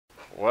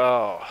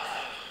Well,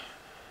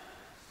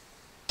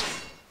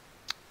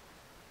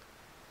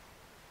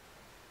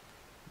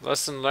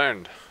 lesson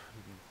learned.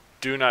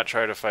 Do not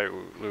try to fight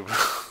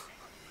Lubu.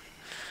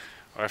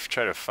 Or if you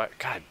try to fight,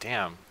 god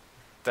damn,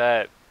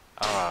 that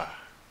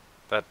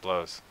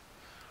blows.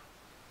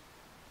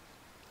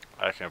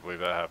 I can't believe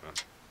that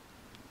happened.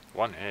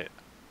 One hit.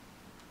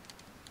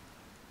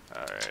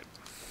 Alright.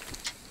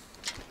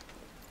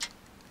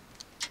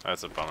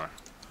 That's a bummer.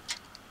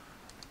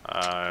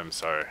 I'm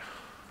sorry.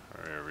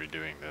 We're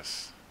redoing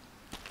this.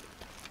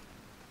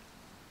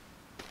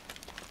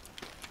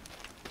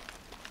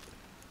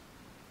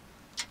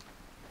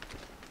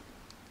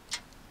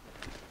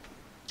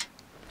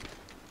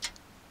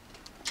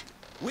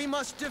 We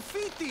must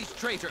defeat these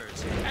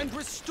traitors and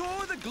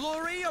restore the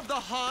glory of the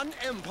Han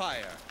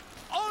Empire.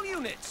 All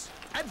units,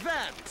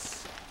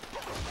 advance!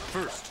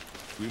 First,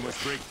 we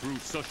must break through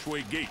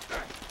Hulao Gate.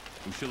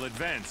 We shall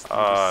advance through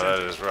Oh, the that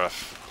center. is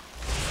rough.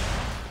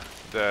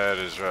 That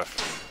is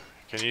rough.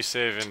 Can you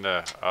save in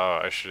the... Oh,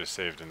 I should have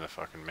saved in the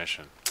fucking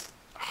mission.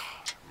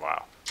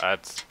 Wow.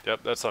 That's...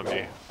 Yep, that's on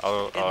me.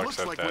 I'll It looks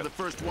accept like that. we're the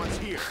first ones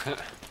here.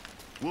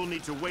 We'll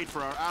need to wait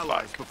for our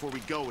allies before we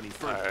go any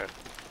further. Alright.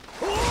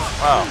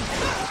 Wow.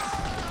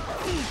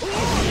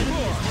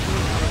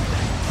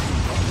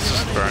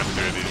 Just burn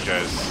through these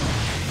guys.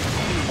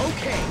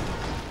 Okay.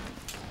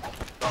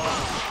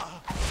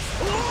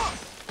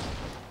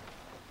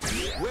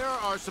 Where are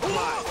our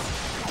supplies?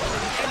 The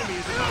enemy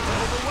is about to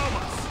overwhelm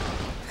us.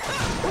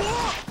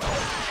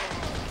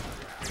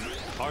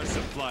 Our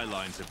supply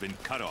lines have been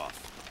cut off.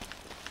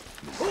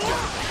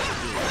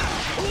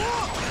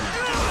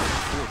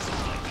 Forces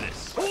like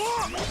this.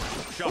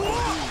 Shabu,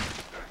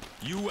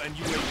 you and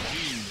Yuan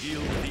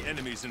deal with the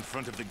enemies in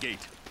front of the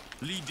gate.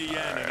 Li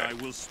Dian and I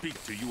will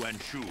speak to Yuan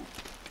Shu.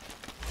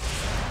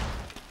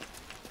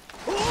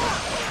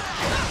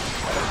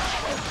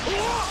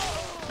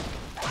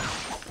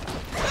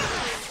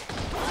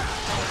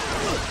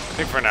 I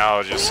think for now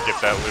I'll just skip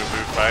that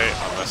Lubu fight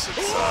unless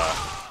it's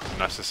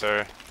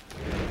necessary.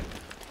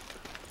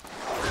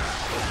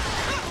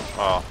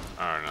 Well,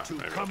 I don't know.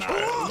 Maybe I'll try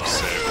it. Just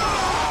save.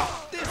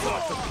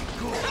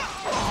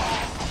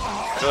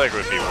 I feel like it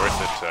would be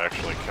worth it to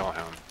actually kill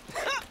him.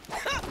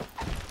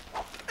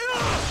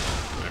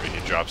 Maybe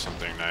he drops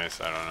something nice.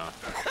 I don't know.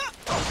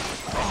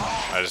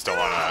 I just don't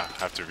want to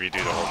have to redo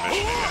the whole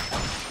mission again.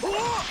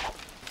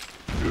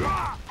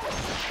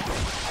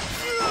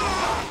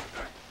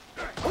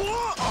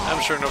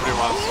 I'm sure nobody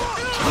wants to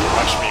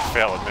watch me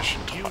fail a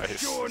mission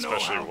twice,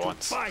 especially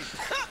once. I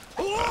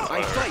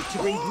fight to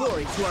bring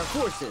glory to our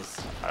forces.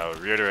 I'll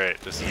reiterate,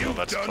 this is a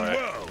Let's Play,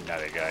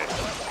 not a guide.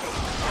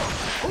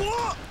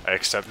 I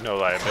accept no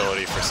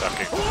liability for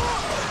sucking.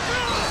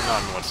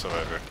 None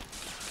whatsoever.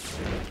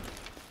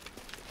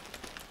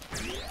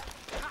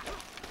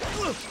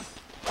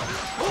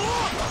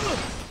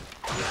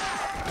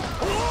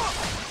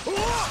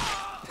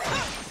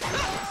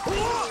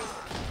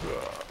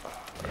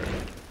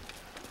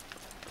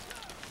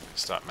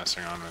 Stop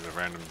messing on with the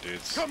random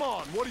dudes. Come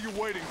on, what are you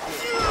waiting for?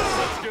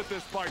 Let's get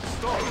this fight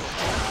started.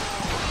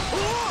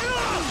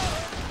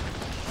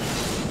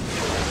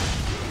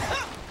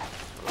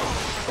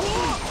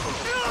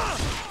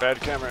 Bad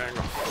camera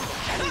angle.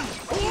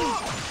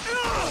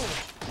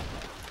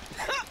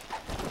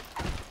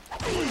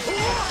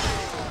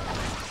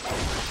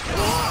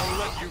 I'll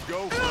let you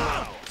go for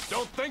now.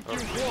 Don't think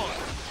you've won.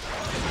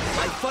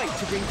 I fight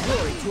to bring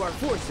glory to our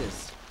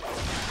forces.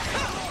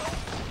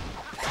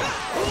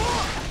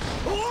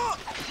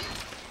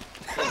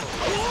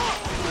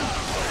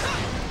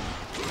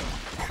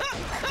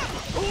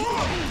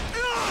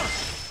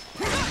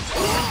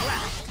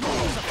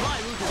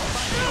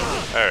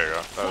 There you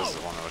go. That was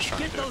the one I was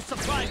trying to Get do. those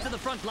supplies to the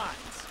front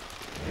lines.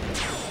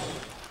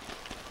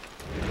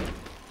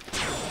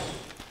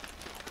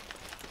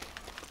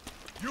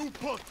 You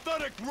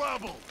pathetic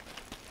rabble!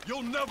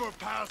 You'll never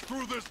pass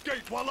through this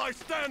gate while I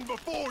stand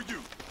before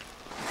you!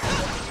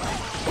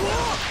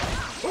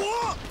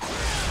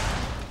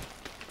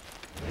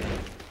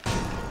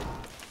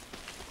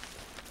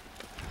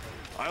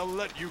 I'll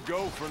let you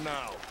go for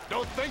now.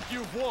 Don't think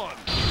you've won!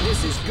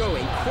 This is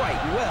going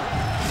quite well.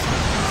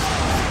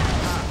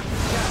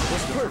 That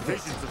was perfect.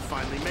 Provisions have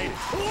finally made it.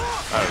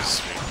 That was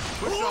sweet.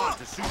 Push on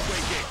to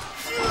Hulao Gate.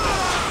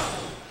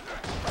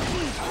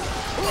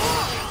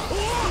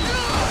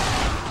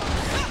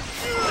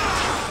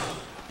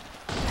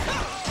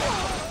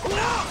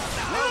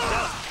 Well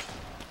done.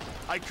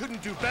 I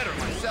couldn't do better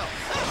myself.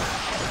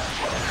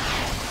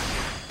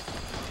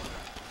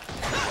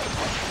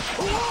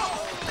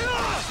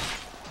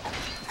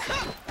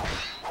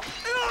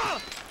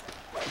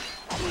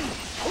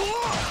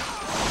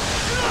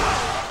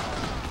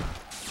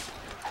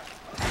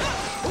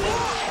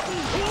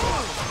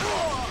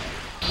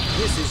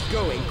 This is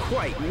going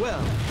quite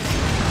well.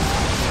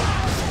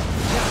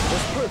 That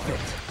was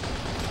perfect.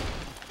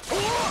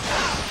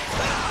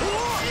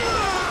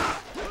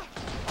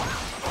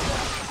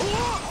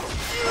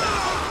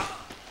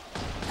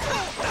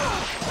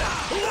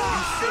 You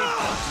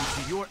saved us due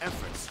to your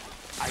efforts.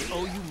 I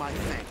owe you my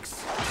thanks.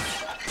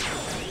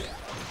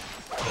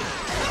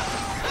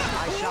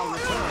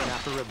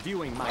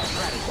 reviewing my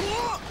strategy.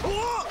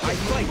 I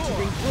fight to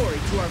bring glory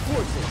to our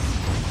forces.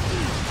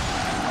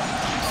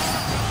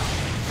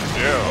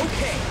 Yeah.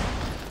 Okay.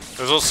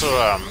 There's also,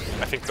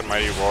 I think the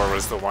Mighty Roar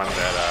was the one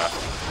that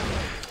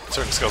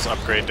certain skills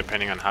upgrade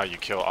depending on how you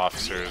kill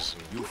officers.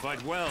 And You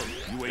fight well, I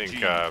UAG.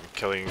 think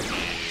killing the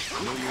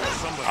Know you are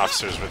somebody.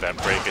 officers with that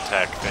break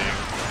attack thing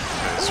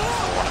is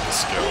one of the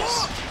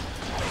skills.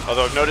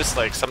 Although I've noticed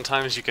like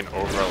sometimes you can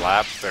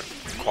overlap the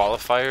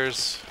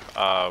qualifiers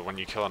when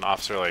you kill an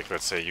officer. Like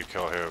let's say you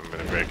kill him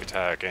with a break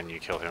attack and you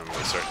kill him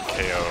with a certain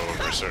KO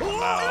or a certain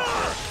amount,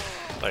 or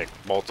like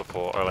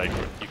multiple, or like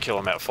you kill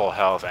him at full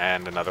health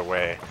and another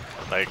way.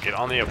 Like it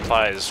only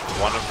applies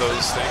one of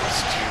those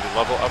things to the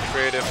level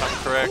upgrade if I'm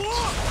correct.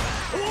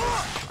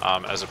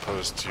 As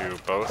opposed to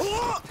both.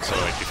 So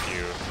like if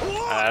you,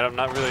 and I'm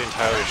not really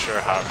entirely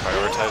sure how it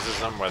prioritizes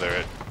them, whether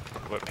it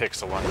picks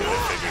the one that it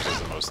figures is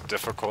the most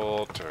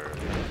difficult, or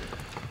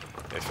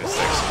if it's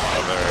like some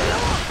other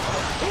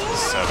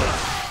set of,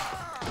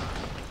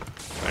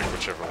 like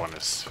whichever one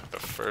is the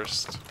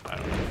first. I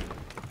don't know.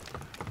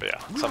 But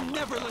yeah, We'll something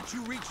never like that. let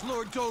you reach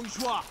Lord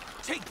Dojua.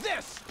 Take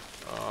this.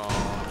 Oh,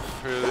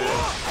 really?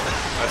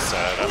 That's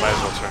sad. I might as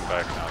well turn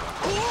back now then.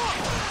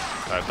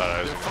 I thought I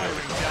was going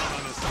Firing to.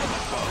 down on us from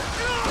above.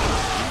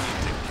 We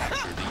need to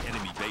capture the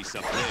enemy base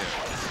up there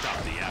to stop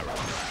the arrow.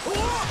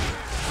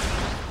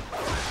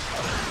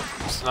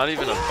 It's not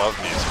even above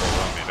me, it's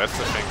below me. That's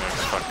the thing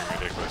that's fucking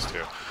ridiculous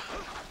too.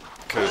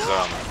 Cause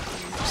I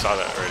saw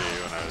that already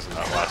when I was in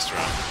that last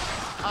round.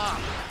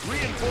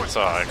 So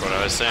like what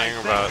I was saying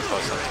about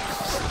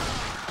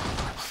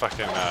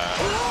fucking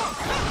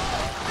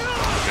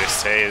what they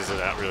say is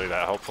not really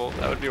that helpful.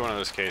 That would be one of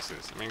those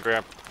cases. I mean,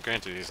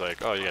 granted, he's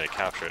like, oh, you gotta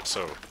capture it,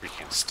 so we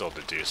can still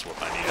deduce what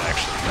I need to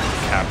actually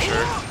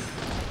capture.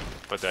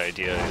 But the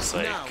idea is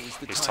like,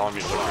 he's telling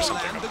me to look for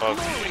something above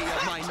me.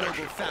 It's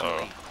actually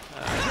below.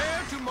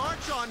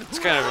 It's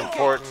kind of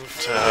important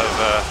to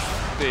have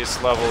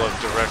this level of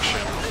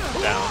direction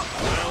down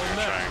when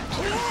you're trying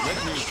to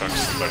instruct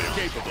somebody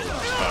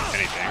about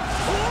anything.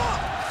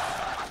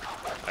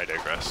 I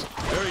digress.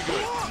 Very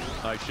good.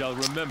 I shall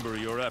remember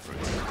your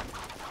efforts.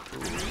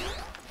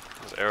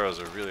 Those arrows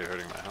are really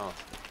hurting my health.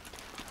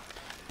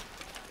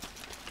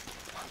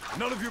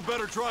 None of you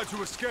better try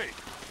to escape.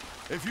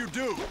 If you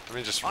do, Let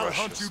me just I'll rush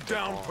hunt this you thing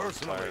down while I'm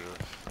personally. tired of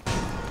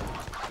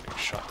getting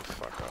shut the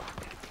fuck up.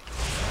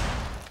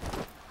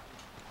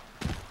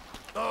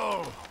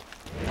 Oh,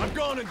 I've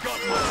gone and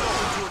gotten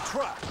myself into a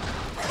trap.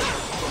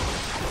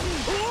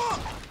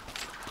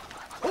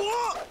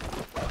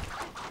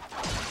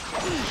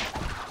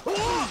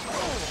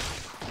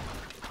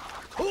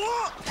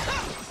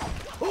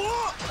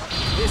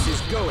 This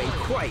is going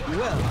quite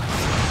well.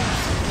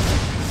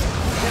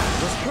 That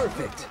was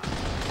perfect.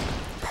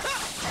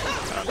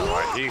 I don't know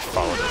why he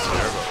followed us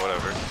here, but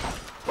whatever.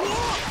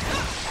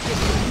 Give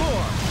me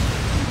more.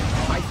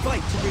 I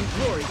fight to bring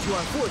glory to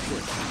our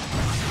forces.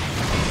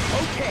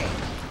 Okay.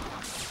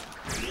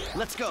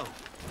 Let's go.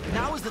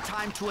 Now is the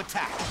time to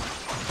attack.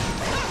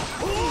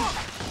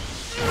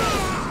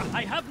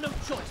 I have no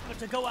choice but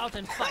to go out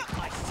and fight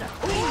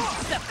myself.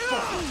 Step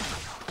forward.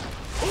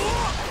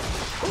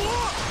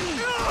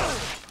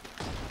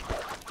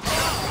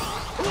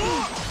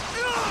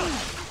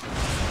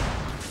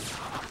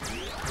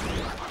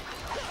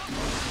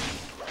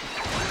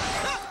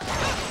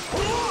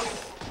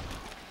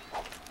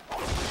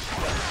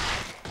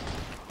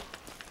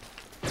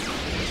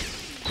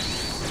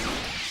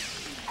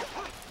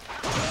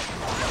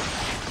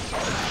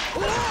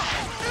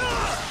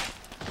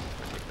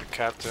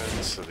 Captain,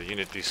 so the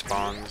unit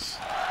despawns.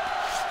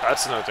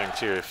 That's another thing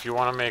too. If you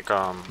want to make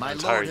an My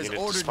entire lord has unit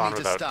ordered despawn me to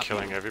without stop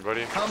killing you.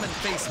 everybody, Come and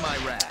face my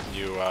wrath.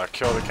 you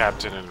kill the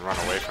captain and run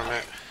away from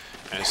it.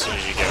 And as soon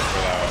as you get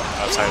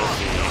outside of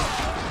the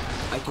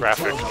I can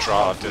graphic tell how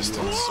draw powerful you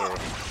distance are. or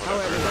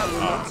However, that will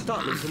whatever, not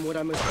stop me from what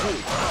I must do.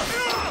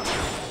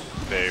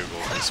 they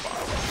will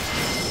despawn.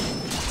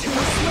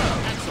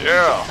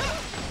 Yeah!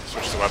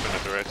 Switch the weapon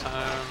at the right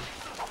time.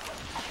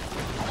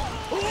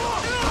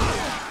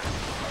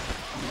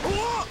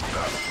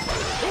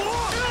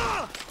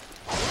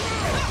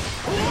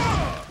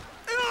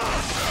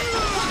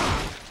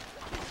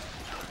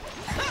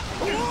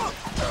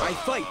 I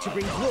fight to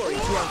bring glory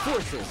to our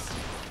forces.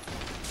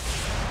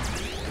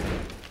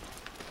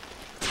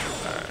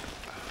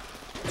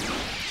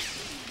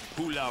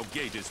 Hulao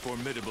Gate is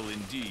formidable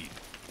indeed.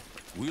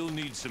 We'll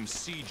need some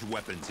siege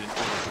weapons in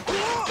order to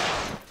break it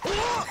down.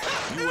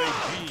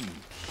 UAG,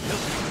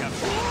 help me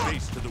capture the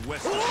base to the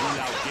west of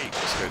Hulao Gate.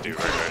 Just gonna do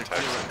regular Clear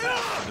attacks. a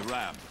path to the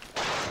ram.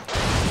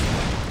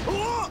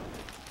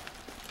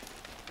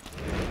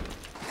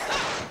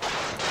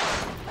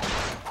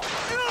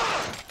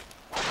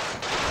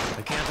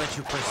 I can't let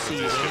you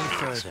proceed any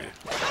further.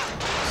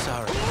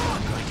 Sorry,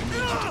 I'm going to need you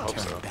to Hope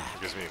turn so.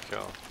 back. Gives me a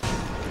kill.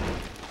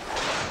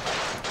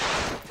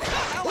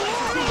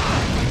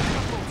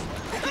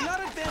 They cannot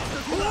advance the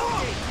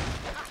Hulao Gate.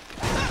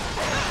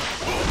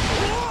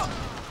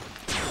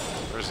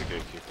 Where's the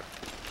gatekeeper?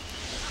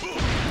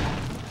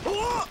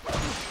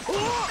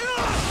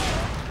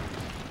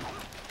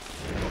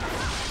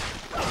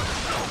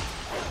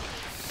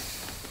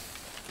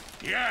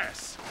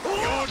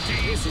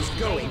 This is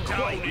going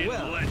quite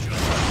well.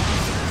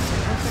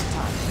 Perfect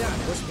time.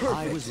 That was perfect.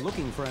 I was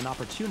looking for an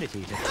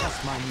opportunity to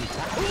test my new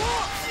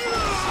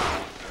tactics.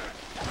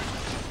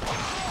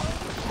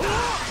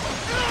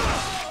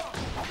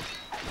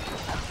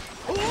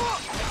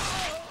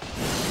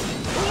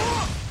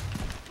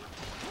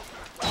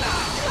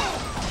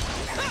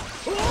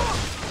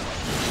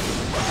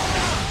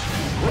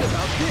 What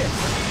about this?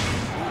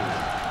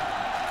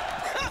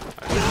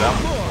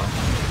 More.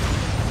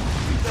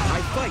 I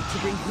fight to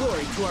bring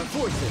glory to our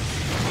forces.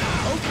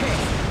 Okay.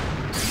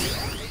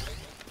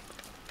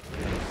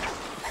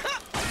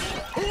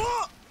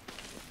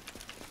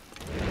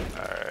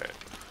 Alright.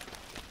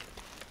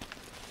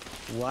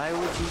 Why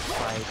would you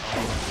fight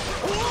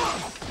all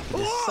of it?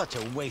 It is such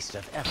a waste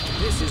of effort.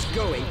 This is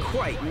going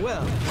quite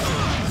well.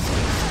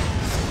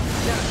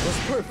 That was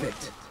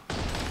perfect.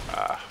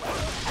 I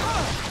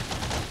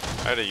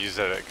had to use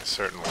that like a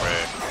certain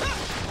way.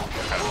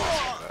 Kind of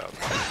messed it up.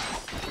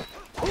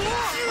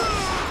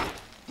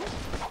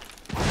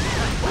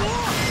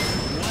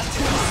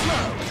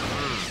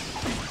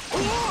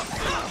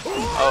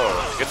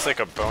 Oh, it gets like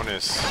a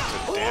bonus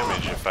to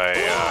damage if I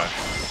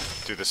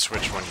do the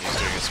switch when he's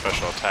doing a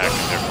special attack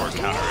and therefore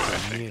counter it, I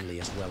think. Nearly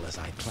as well as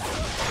I planned.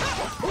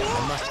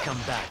 I must come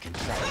back and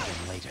try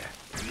again later.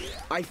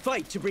 I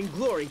fight to bring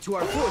glory to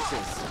our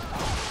forces.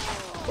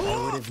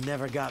 I would have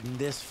never gotten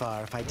this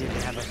far if I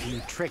didn't have a few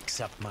tricks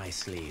up my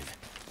sleeve.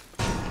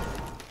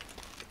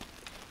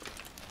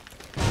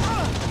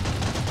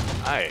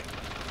 Aye.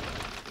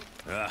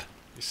 Ah,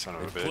 You son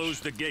of a they've bitch.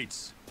 closed the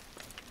gates.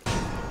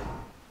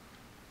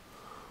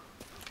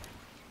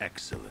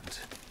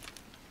 Excellent.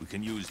 We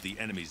can use the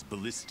enemy's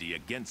ballistae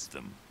against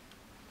them.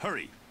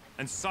 Hurry,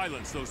 and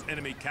silence those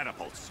enemy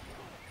catapults.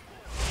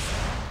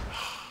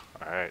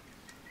 Alright.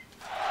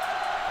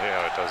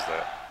 Yeah, how it does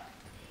that.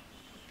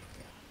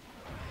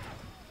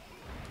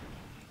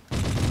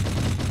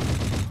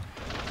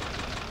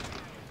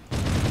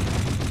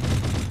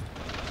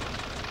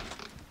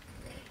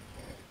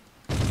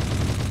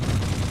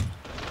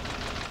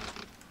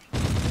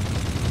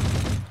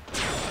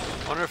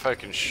 Wonder if I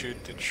can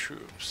shoot the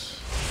troops.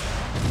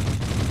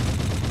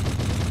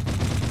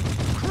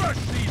 Crush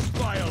these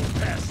vile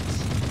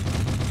pests!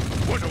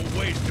 What a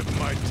waste of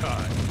my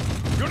time.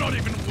 You're not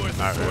even worth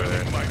Not soiling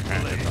really. my I can't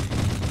hit blade. them.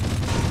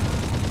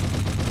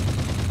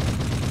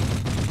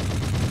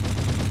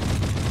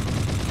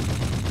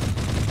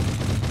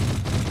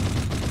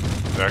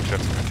 I actually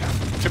have to go down.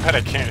 Too bad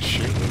I can't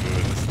shoot Lulu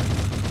with this thing.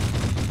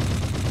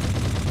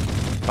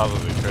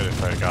 Probably could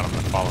if I got him to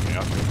follow me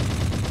up here.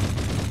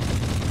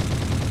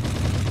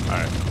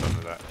 Alright, I'm done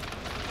with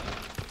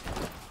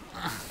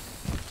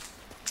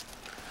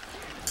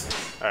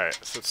that. Alright,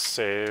 so let's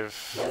save.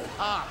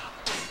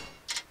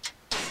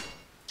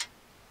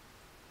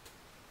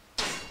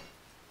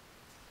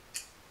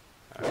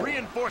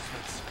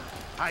 Reinforcements.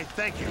 I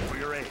thank you for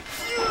your aid.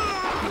 You're no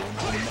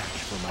match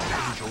for my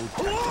age-old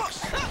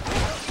tactics.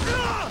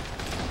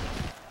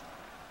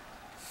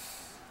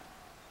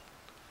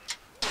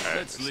 Alright,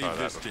 Let's we saw leave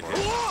that this to before.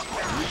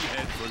 him. We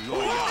head for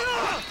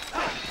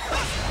Loyal.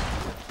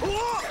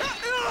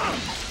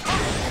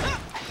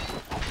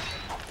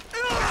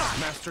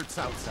 Master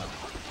Cao Cao.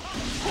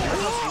 Let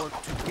us work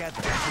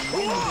together to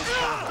win this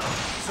battle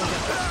so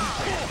that the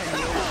people can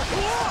know.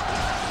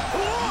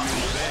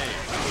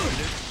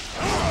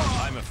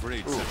 I'm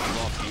afraid such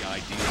lofty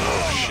ideas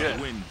shit.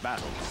 cannot win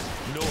battles,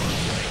 nor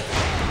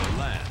the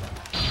land.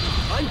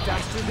 I'm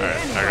faster than Alright, I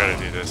anybody.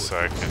 gotta do this so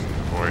I can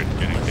avoid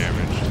getting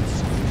damaged.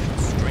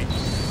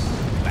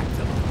 Strength. Back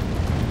them up.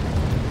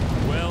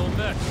 Well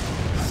met.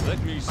 Let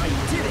me see I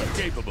what did you're it.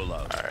 capable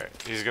of. Alright,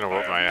 he's gonna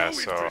whoop my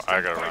ass, so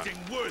I gotta run. Fighting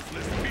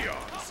worthless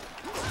peons.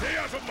 Stay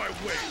out of my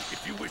way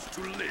if you wish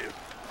to live.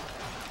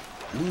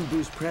 Lu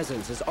Bu's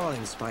presence is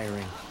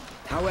awe-inspiring.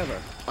 However,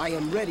 I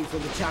am ready for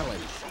the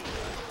challenge.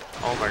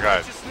 Oh my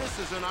god. Righteousness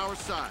is on our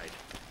side.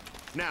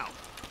 Now,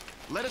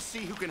 let us see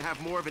who can have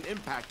more of an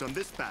impact on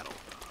this battle.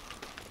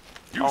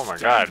 You Oh my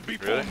stand God,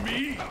 before really?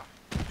 me.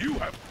 You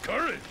have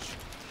courage.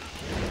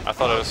 I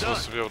thought I was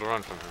supposed to be able to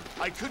run from him.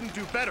 I couldn't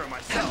do better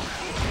myself.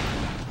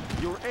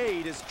 Your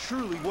aid is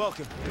truly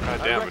welcome. God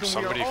I damn, reckon but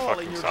somebody we are all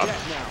fucking in your stop debt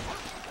him. now.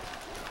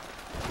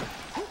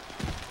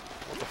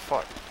 What the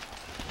fuck?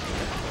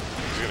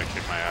 He's gonna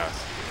kick my ass.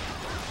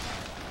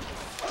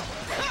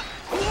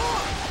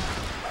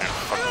 Can't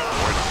fucking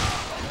avoid him.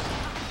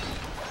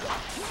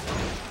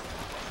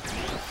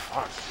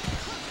 Fuck.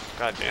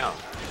 God damn.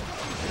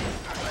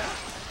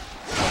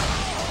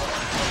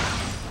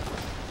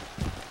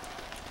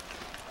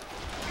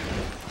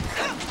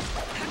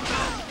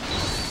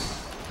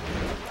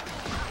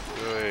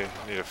 Really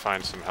need to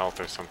find some health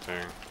or something.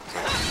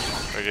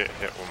 If I get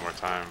hit one more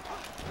time.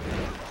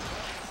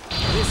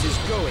 This is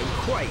going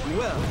quite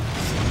well.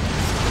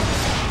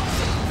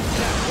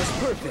 That was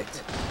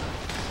perfect.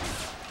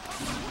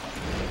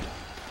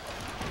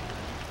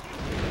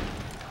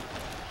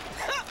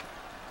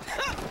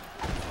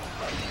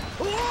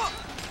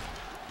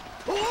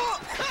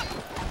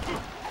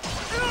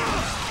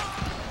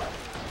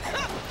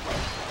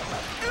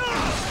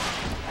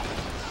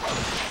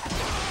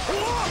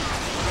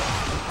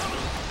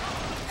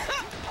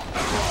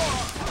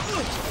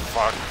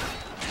 Fuck.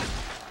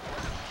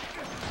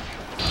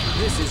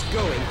 This is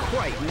going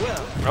quite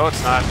well. No,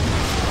 it's not.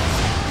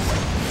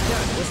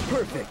 That was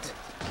perfect.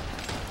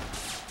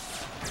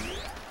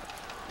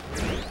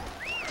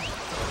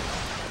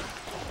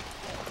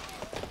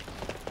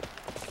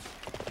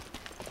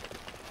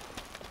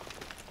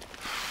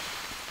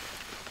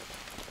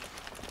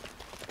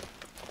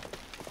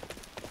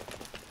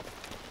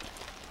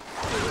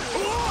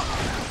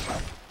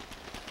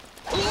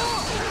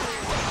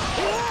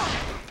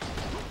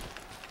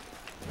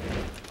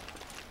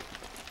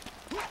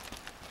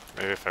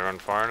 Maybe if I run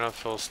far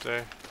enough, he'll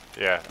stay.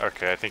 Yeah,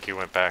 okay, I think he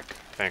went back.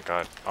 Thank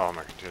God. Oh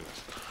my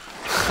goodness.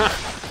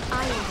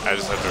 I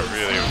just have to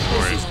really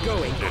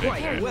avoid getting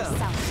hit. Well.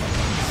 That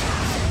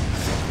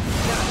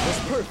was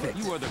perfect.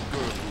 You are the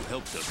girl who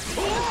helped us.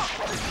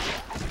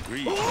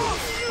 Agreed.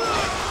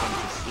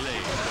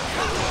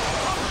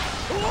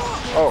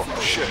 Oh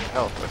shit,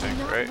 health I think,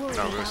 right?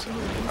 No, Musa.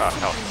 Ah,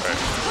 health, right.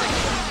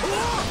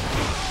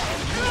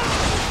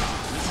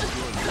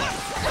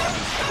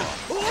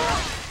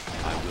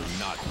 I will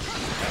not.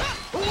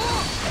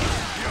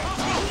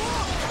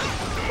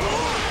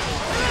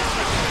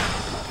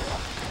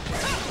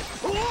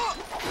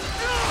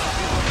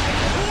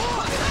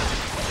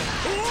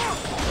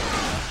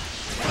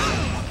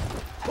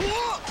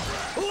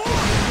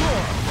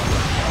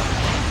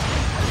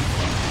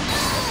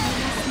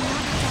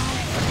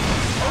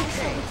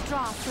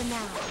 Withdraw for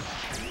now.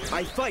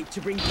 I fight to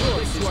bring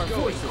glory to our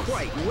voices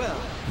quite well.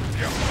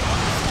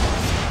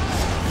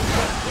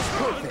 That was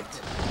perfect.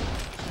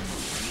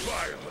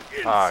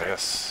 Ah,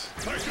 yes.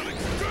 I shall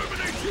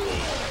exterminate you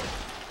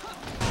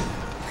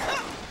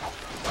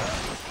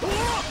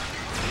all!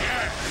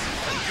 Yes!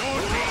 Your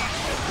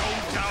deeds will go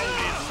down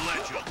in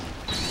legend!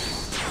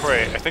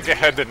 Wait, I think I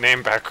had the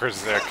name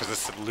backwards there because it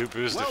said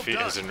Lubu's defeat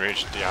his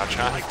enraged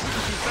Diachan.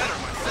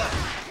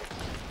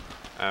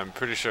 I'm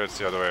pretty sure it's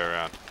the other way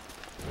around.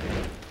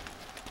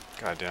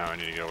 God damn, I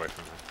need to get away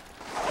from him.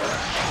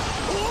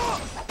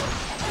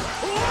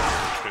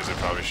 Because I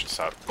probably should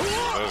stop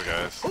those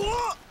guys.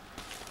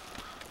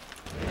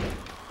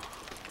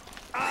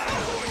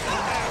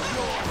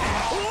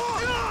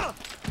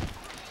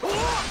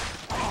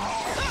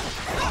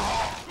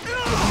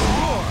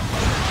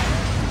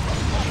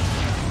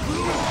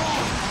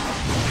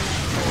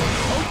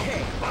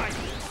 Okay.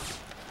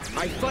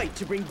 I fight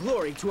to bring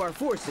glory to our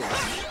forces.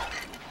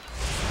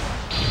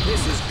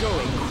 This is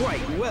going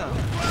quite well.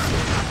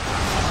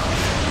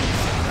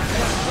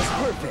 That was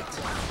perfect.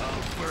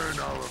 I'll burn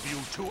all of you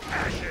to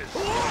ashes!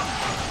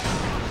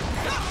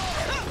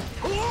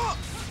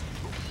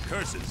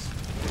 Curses.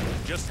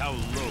 Just how low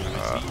is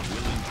he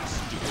willing to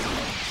stoop?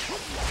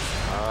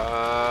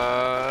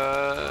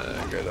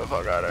 Get the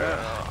fuck out of here.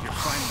 You're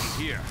finally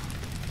here.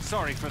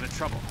 Sorry for the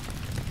trouble.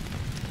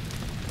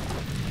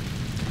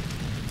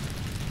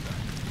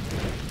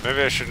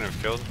 Maybe I shouldn't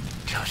have killed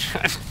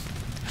Diachan.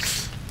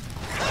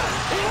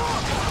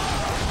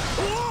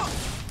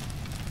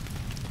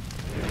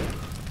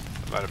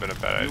 Might have been a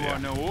bad idea. You are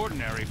no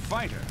ordinary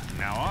fighter,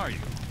 now are you?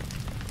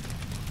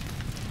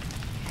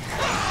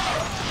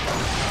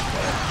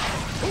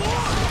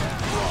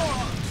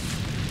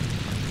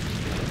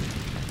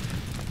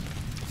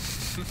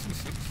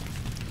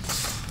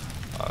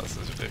 Oh, this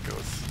is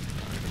ridiculous.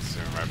 I'm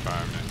zoom right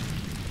by me.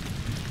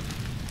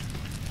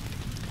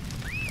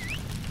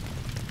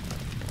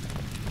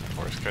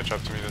 Force catch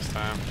up to me this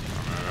time.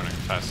 I'm running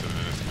faster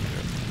than it's gonna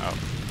get. Oh.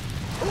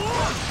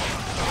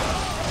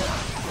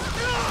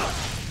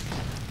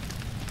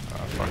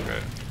 Fuck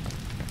it.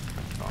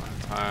 Don't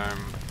have time.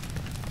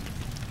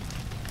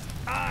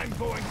 I'm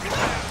going to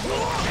have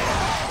more!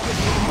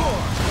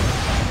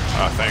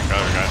 Oh, thank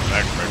God we got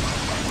that quick.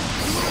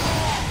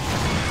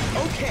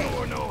 Okay.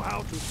 You know how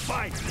to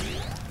fight!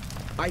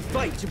 I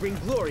fight to bring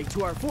glory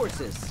to our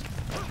forces.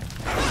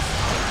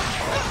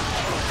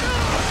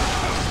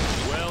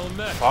 Well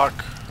met.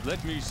 Fuck.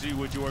 Let me see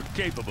what you are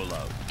capable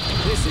of.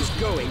 This is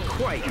going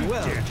quite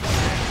well. That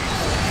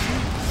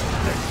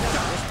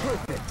was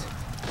perfect.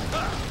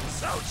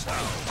 So!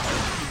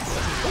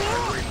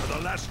 Wait for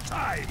the last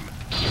time!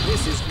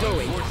 This is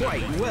going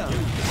quite well. That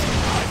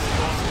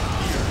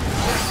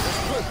was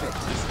perfect.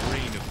 This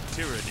reign of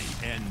tyranny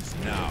ends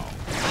now.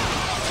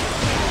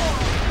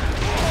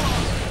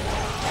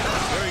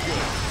 Very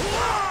good.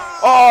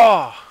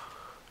 Oh!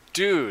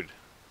 Dude.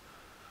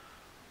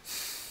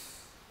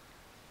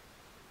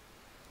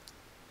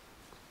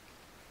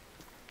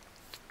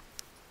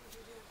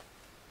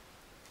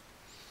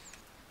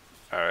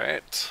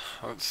 Alright,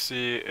 let's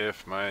see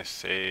if my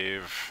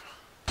save...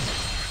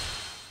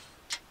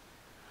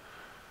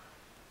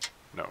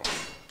 No.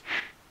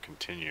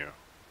 Continue.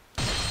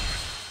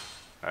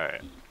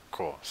 Alright,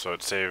 cool. So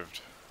it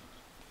saved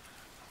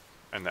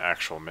in the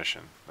actual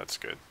mission. That's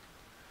good.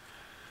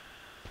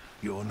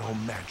 You're no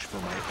match for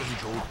my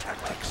age-old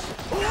tactics.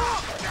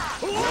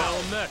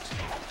 Well met.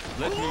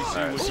 Let me see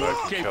Alright, what so you I are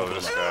can kill capable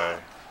this of. guy.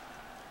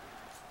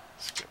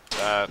 Skip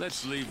that.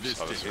 Let's leave this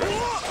So to this him. way.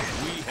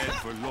 We head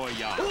for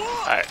Loyal.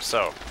 Alright,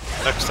 so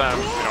next time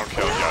we don't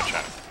kill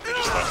Diachan. We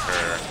just let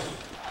her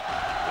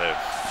live.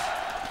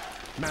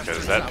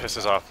 because that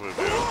pisses off Lu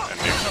Bu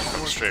and makes him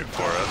come straight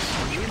for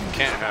us.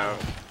 Can't have,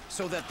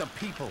 so that the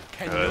people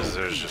can because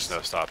there's just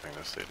no stopping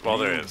this lead. Well,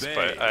 there is,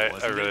 but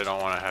I really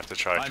don't want to have to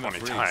try 20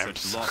 times.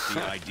 Such lofty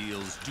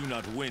ideals do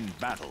not win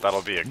battles.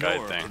 That'll be a guide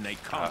nor thing can they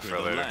conquer for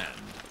the later. land.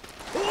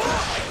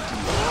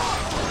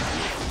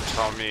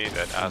 Tell me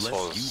that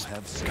assholes.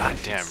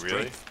 Goddamn,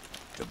 really?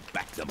 To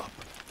back them up.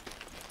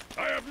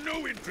 I have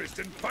no interest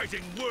in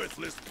fighting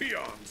worthless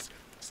peons.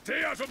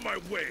 Stay out of my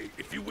way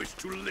if you wish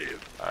to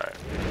live. Alright.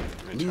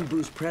 Lu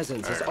Bu's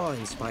presence is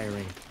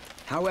awe-inspiring.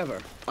 However,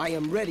 I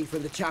am ready for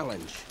the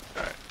challenge.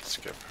 Alright,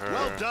 skip her.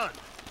 Well done.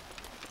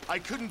 I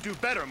couldn't do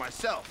better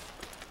myself.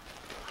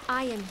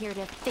 I am here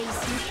to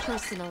face you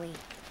personally.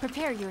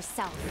 Prepare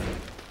yourself.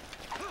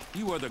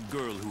 You are the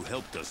girl who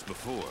helped us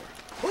before.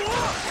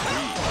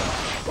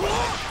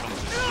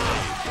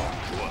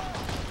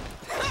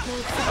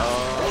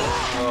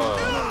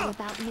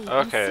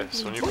 Okay,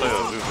 so when you play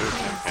the Lu Bu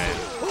campaign,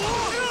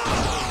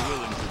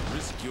 Willing to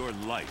risk your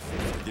life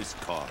for this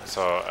cause.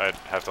 so I'd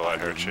have to let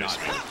her chase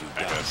me,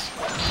 I guess.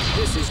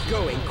 This is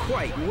going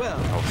quite well.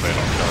 Hopefully I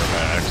don't kill her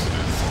by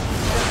accident.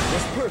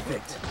 That's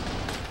perfect.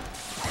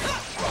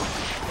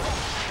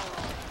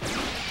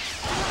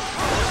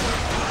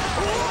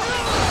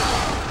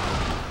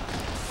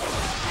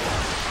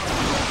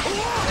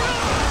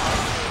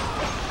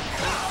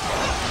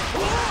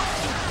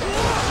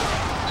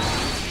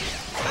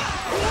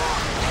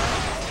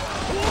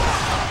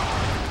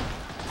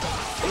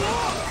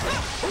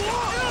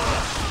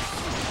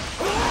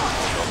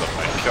 Build up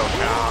my kill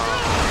count.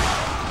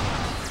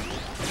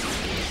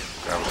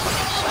 Grab a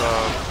bunch of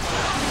stuff.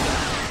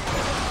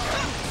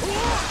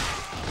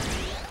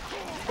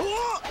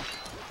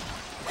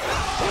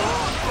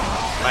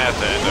 Might have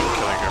to end up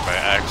killing her by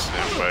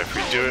accident, but if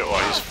we do it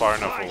while he's far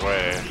enough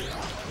away,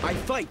 I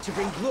fight to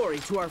bring glory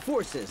to our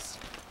forces.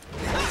 we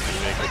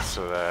can make it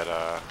so that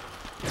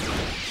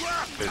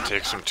it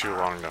takes him too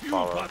long to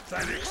follow.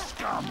 Pathetic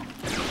scum.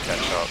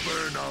 Catch up.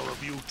 Burn all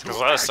of you to Because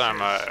last time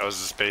ashes. I was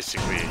just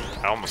basically,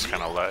 I almost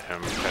kind of let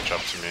him catch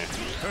up to me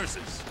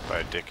Curses.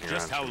 by dicking around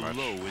Just how too much.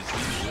 low is he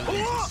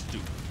willing to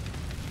stoop?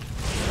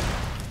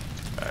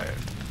 Alright.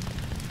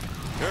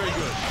 Very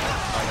good.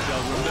 I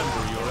shall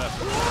remember your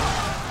efforts.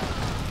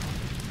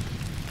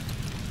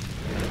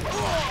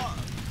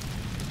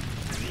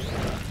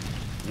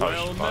 Probably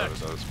Well should follow met.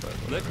 those, but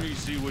Let whatever. me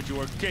see what you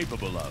are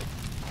capable of.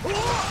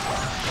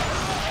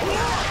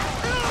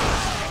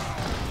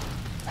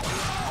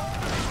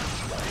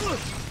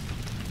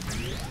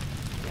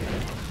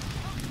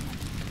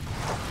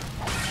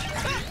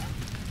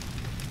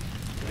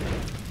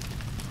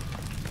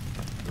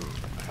 Ooh,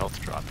 my health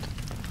dropped.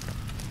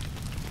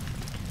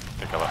 I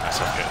think I let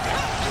myself get hit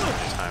too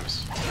many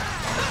times.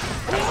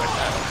 Kind of like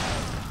that.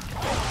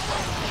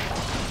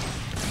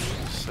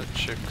 Is that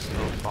chick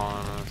still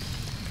following us?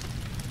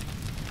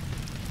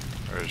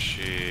 Or is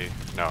she...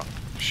 No,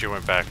 she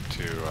went back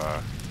to,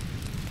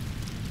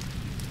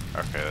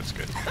 okay, that's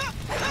good.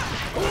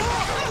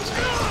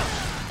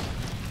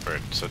 Or,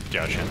 so,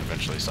 yeah, she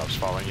eventually stops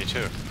following you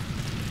too.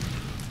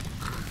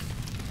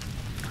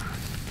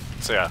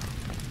 So yeah,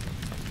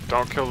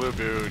 don't kill Lu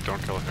Bu,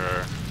 don't kill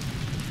her.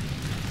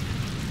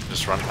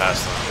 Just run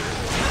past them.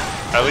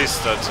 At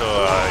least until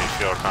you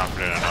feel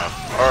confident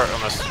enough. Or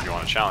unless you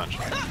want a challenge.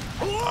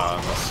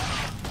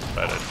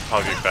 But it'd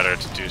probably be better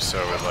to do so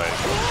with like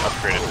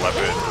upgraded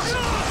weapons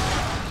and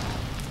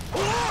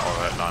all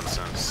that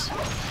nonsense.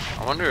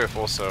 I wonder if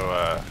also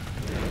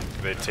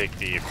they take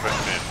the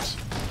equipment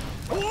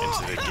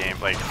into the game.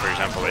 Like for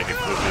example, like if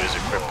Lu Bu is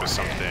equipped with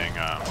something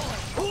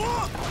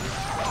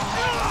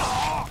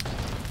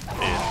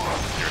in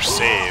your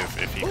save,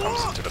 if he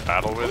comes into the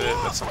battle with it,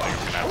 that's something I'm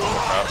gonna have to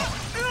look up.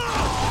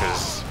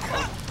 Because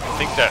I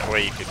think that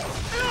way you could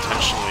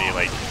intentionally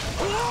like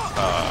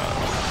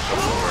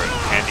what's the word,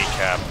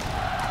 handicap him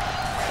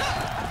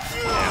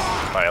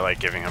by like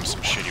giving him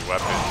some shitty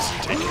weapons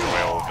and taking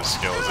away all of his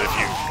skills if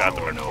you've got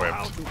them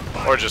equipped.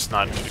 Or just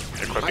not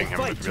equipping him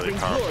with really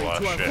powerful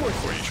ass shit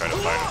before you try to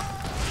fight him.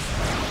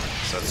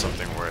 So that's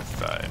something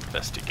worth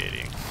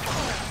investigating.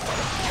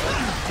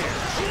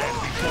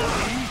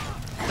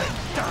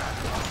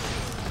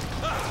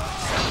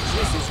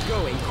 This is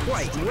going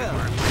quite well.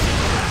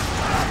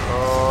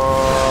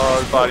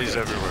 Oh, bodies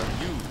everywhere.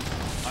 You,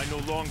 I no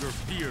longer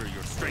fear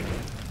your strength.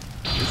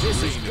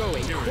 This is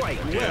going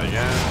quite Do it well.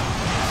 again.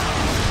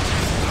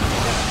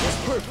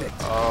 That's perfect.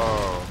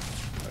 Oh,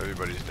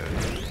 everybody's dead.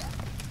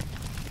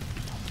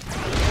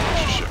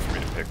 Bunch of shit for me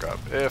to pick up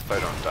if I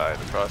don't die in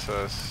the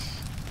process.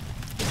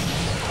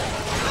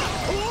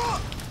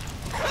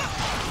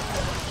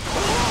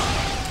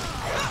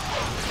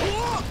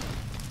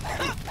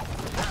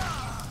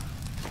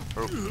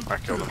 Oh, I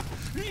killed him.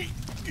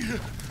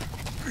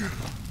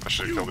 I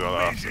should have killed the other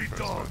officer Lazy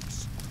first.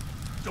 dogs.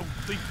 Don't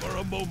think for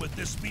a moment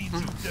this means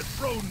you've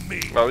dethroned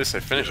me. Well, at least I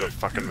finished the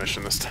fucking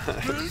mission this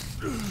time.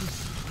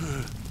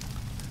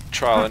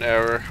 Trial and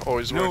error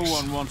always No works.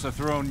 one wants a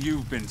throne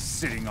you've been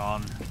sitting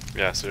on.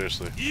 Yeah,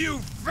 seriously. You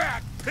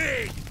fat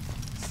pig!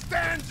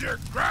 Stand your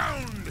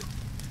ground!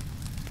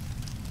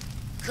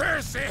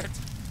 Curse it!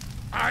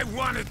 I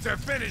wanted to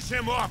finish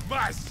him off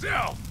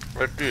myself!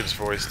 That dude's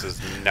voice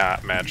does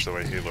not match the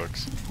way he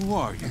looks. Who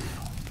are you?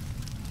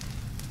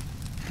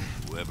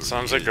 Whoever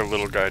Sounds he like a is,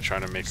 little guy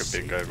trying to make a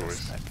big guy saved us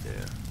voice. back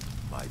there.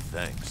 My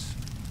thanks.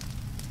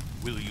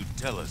 Will you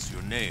tell us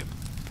your name?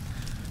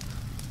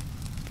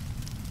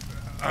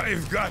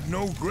 I've got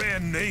no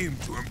grand name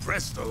to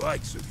impress the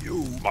likes of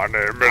you. My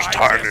name is I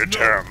Tiny just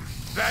know Tim.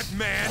 That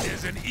man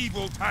is an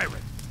evil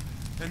tyrant,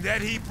 and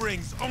that he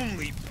brings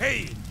only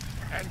pain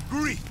and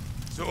grief.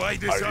 So I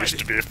decided used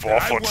to be that 4'7".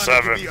 I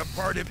wanted to be a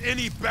part of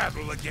any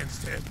battle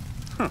against him.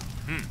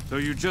 So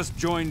you just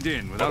joined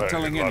in without But I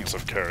telling eat anyone? lots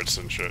of carrots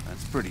and shit.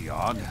 That's pretty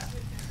odd.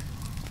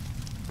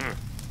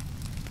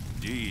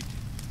 Indeed.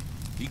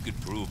 He could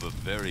prove a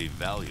very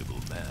valuable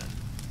man.